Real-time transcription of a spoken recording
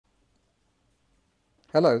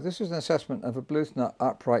Hello, this is an assessment of a Bluthner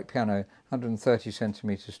upright piano, 130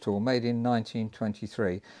 centimetres tall, made in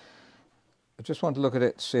 1923. I just want to look at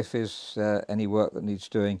it, see if there's any work that needs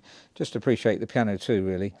doing. Just appreciate the piano too,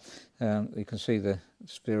 really. You can see the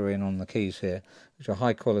steering on the keys here, which are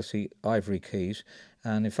high quality ivory keys,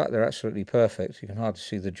 and in fact they're absolutely perfect. You can hardly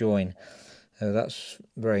see the join. That's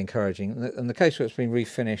very encouraging. And the case where it's been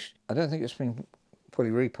refinished, I don't think it's been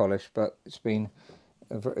fully repolished, but it's been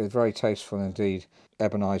a very tasteful indeed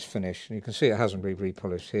ebonised finish. And you can see it hasn't been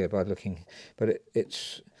repolished here by looking, but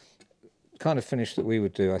it's kind of finish that we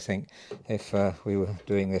would do, I think, if we were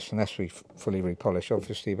doing this, unless we fully repolish,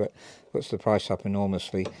 obviously, but puts the price up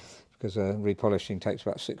enormously, because repolishing takes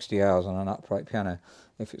about 60 hours on an upright piano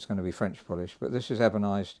if it's going to be French polished. But this is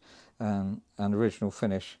ebonised and original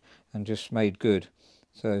finish and just made good.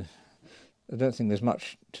 So I don't think there's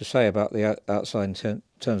much to say about the outside in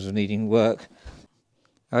terms of needing work.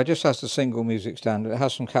 It just has the single music stand. It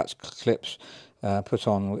has some cat's clips put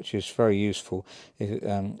on, which is very useful.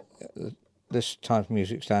 This type of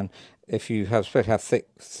music stand, if you especially have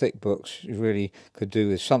thick books, you really could do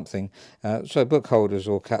with something. So book holders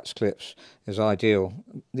or cat's clips is ideal.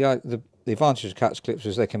 The advantage of cat's clips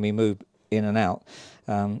is they can be moved in and out.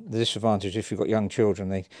 The disadvantage, if you've got young children,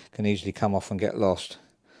 they can easily come off and get lost.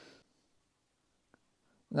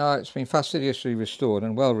 Now, it's been fastidiously restored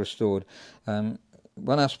and well restored.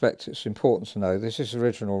 One aspect it's important to know, this is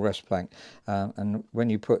original rest plank, and when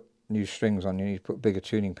you put new strings on, you need to put bigger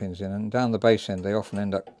tuning pins in, and down the bass end they often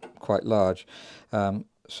end up quite large.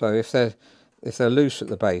 So if they're loose at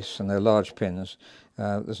the base and they're large pins,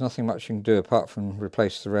 there's nothing much you can do apart from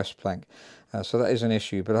replace the rest plank. So that is an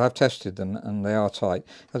issue, but I've tested them and they are tight.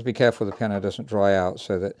 You have to be careful the piano doesn't dry out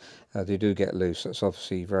so that they do get loose. That's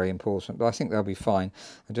obviously very important, but I think they'll be fine.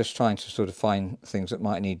 I'm just trying to sort of find things that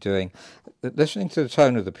might need doing. Listening to the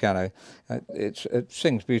tone of the piano, it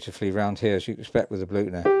sings beautifully round here, as you expect with a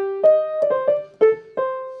Bluthner.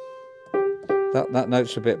 That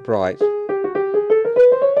note's a bit bright.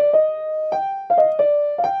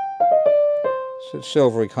 It's a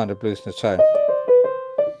silvery kind of Bluthner tone.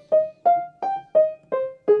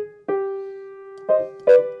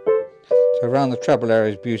 So around the treble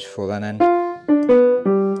area is beautiful then, and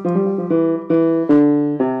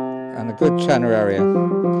a good tenor area.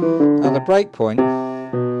 Now the break point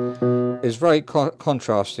is very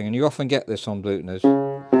contrasting, and you often get this on Bluthners.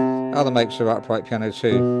 Other makes of upright piano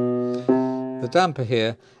too. The damper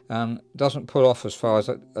here doesn't pull off as far as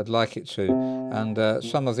I'd like it to, and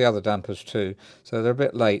some of the other dampers too, so they're a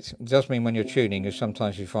bit late. It does mean when you're tuning,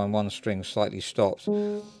 sometimes you find one string slightly stopped,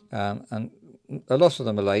 and a lot of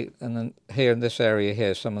them are late, and then here in this area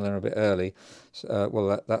here, some of them are a bit early.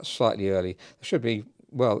 Well, that's slightly early. There should be,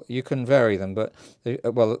 well, you can vary them, but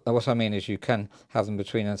well, what I mean is you can have them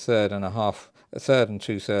between a third and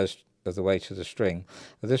 2/3 of the way to the string.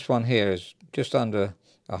 But this one here is just under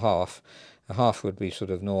a half. A half would be sort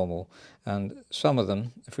of normal, and some of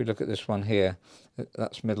them, if we look at this one here,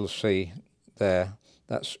 that's middle C there,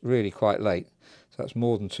 that's really quite late. So that's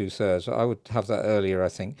more than 2/3. I would have that earlier, I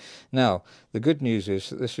think. Now, the good news is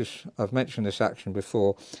that this is, I've mentioned this action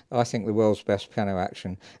before, I think the world's best piano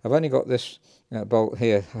action. I've only got this bolt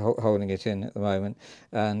here holding it in at the moment,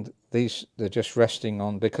 and these, they're just resting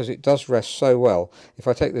on, because it does rest so well. If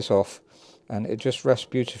I take this off, and it just rests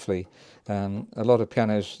beautifully. A lot of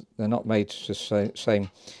pianos, they're not made to the same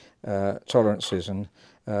tolerances, and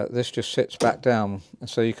this just sits back down,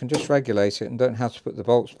 so you can just regulate it and don't have to put the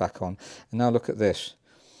bolts back on. And now look at this,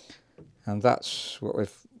 and that's what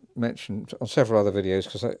we've mentioned on several other videos,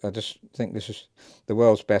 because I just think this is the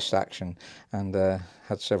world's best action, and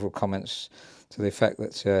had several comments to the effect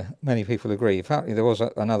that many people agree. Apparently there was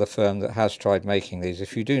another firm that has tried making these.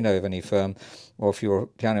 If you do know of any firm, or if you're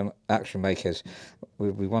piano action makers, it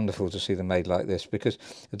would be wonderful to see them made like this, because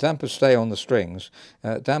the dampers stay on the strings.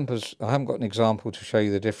 Dampers, I haven't got an example to show you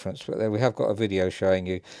the difference, but there we have got a video showing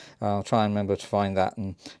you. I'll try and remember to find that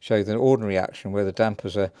and show you the ordinary action where the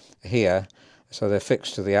dampers are here, so they're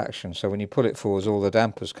fixed to the action. So when you pull it forwards, all the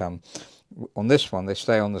dampers come. On this one, they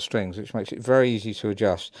stay on the strings, which makes it very easy to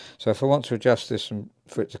adjust. So if I want to adjust this and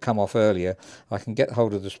for it to come off earlier, I can get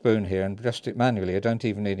hold of the spoon here and adjust it manually. I don't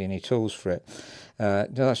even need any tools for it.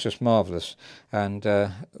 That's just marvellous, and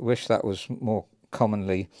wish that was found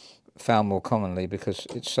more commonly, because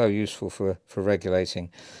it's so useful for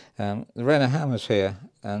regulating. The Renner hammers here,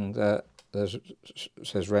 and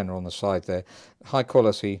says Renner on the side there. High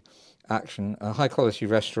quality action, high quality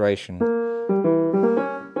restoration.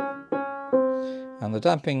 And the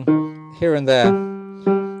damping here and there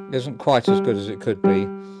isn't quite as good as it could be,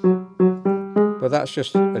 but that's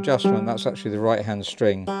just adjustment. That's actually the right hand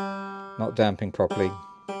string, not damping properly.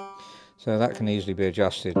 So that can easily be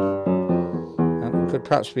adjusted. Could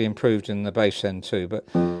perhaps be improved in the bass end too, but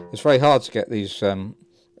it's very hard to get these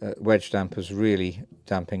wedge dampers really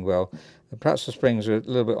damping well. Perhaps the springs are a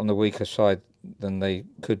little bit on the weaker side than they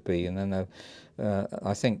could be, and then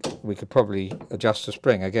I think we could probably adjust the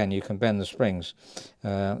spring. Again, you can bend the springs.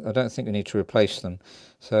 I don't think we need to replace them.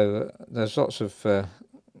 So there's lots of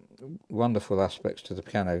wonderful aspects to the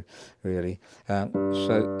piano, really.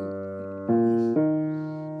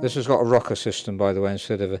 This has got a rocker system, by the way,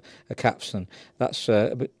 instead of a capstan. That's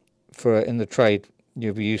for in the trade.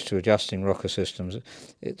 You'll be used to adjusting rocker systems.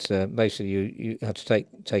 It's basically you have to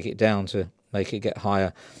take it down to make it get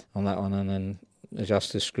higher on that one, and then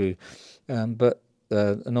adjust this screw. But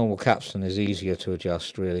a normal capstan is easier to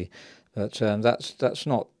adjust, really. But that's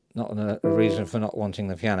not a reason for not wanting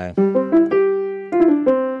the piano.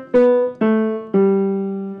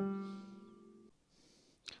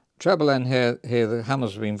 Treble end here the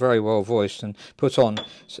hammers have been very well voiced and put on.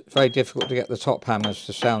 It's very difficult to get the top hammers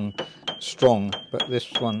to sound strong, but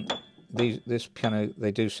this one, this piano,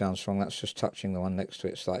 they do sound strong. That's just touching the one next to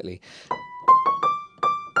it slightly.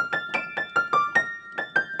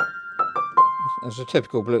 It's a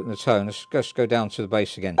typical Bluthner tone. Let's just go down to the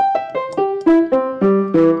bass again.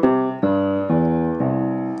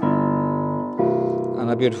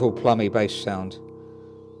 And a beautiful plummy bass sound.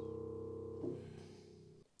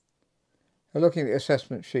 Looking at the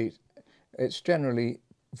assessment sheet, it's generally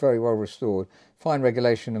very well restored. Fine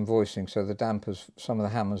regulation and voicing, so the dampers, some of the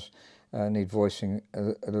hammers need voicing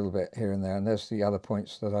a little bit here and there, and there's the other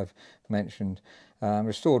points that I've mentioned.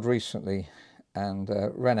 Restored recently, and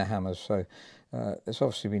Renner hammers, so it's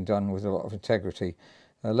obviously been done with a lot of integrity.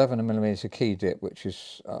 11mm key dip, which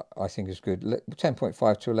is I think is good.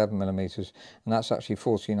 10.5 to 11mm, and that's actually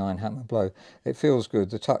 49 hammer blow. It feels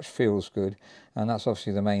good, the touch feels good, and that's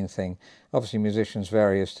obviously the main thing. Obviously musicians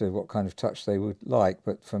vary as to what kind of touch they would like,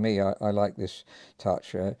 but for me I like this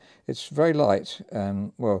touch. It's very light.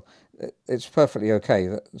 Well, it's perfectly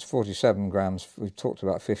okay. It's 47 grams. We've talked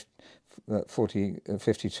about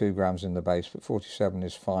 52 grams in the bass, but 47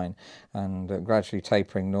 is fine, and gradually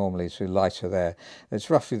tapering normally to lighter there. It's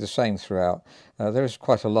roughly the same throughout. There is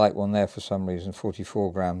quite a light one there for some reason,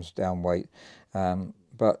 44 grams down weight,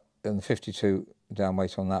 but and 52 down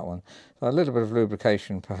weight on that one. So a little bit of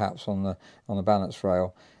lubrication perhaps on the balance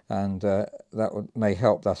rail, and that may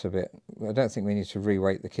help that a bit. I don't think we need to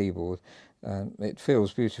reweight the keyboard. It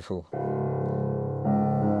feels beautiful.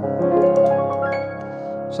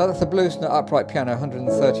 So that's the Bluthner upright piano,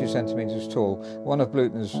 130 centimeters tall, one of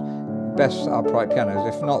Bluthner's best upright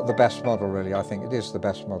pianos, if not the best model really. I think it is the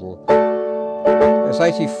best model. It's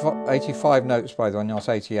 85 notes by the way, not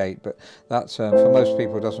 88, but that's for most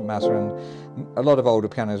people it doesn't matter, and a lot of older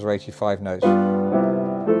pianos are 85 notes,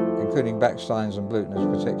 including Bechsteins and Bluthners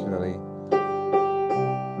particularly.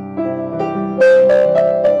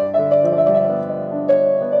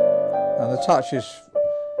 And the touch is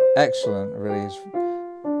excellent, really. It's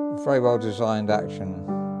very well designed action.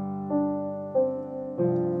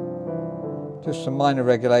 Just some minor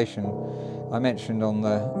regulation. I mentioned on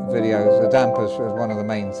the video the dampers are one of the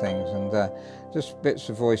main things, and just bits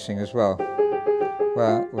of voicing as well,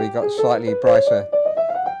 where we got slightly brighter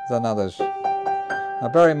than others. Now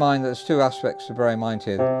bear in mind that there's two aspects to bear in mind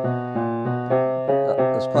here.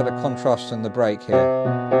 There's quite a contrast in the break here,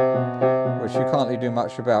 which you can't really do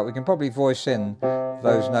much about. We can probably voice in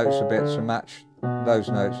those notes a bit to match those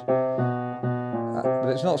notes, but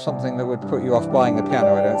it's not something that would put you off buying the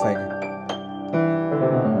piano, I don't think.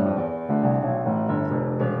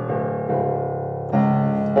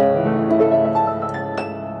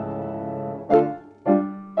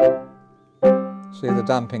 See, the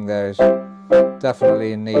damping there is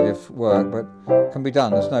definitely in need of work, but can be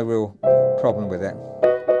done. There's no real problem with it.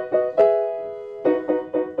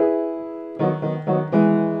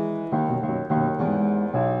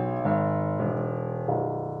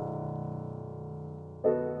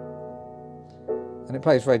 And it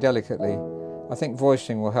plays very delicately. I think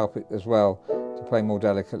voicing will help it as well to play more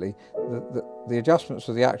delicately. The adjustments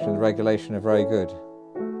of the action, the regulation are very good.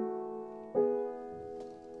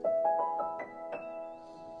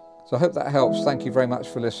 So I hope that helps. Thank you very much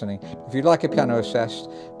for listening. If you'd like a piano assessed,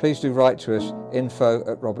 please do write to us,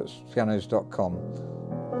 info@robertspianos.com.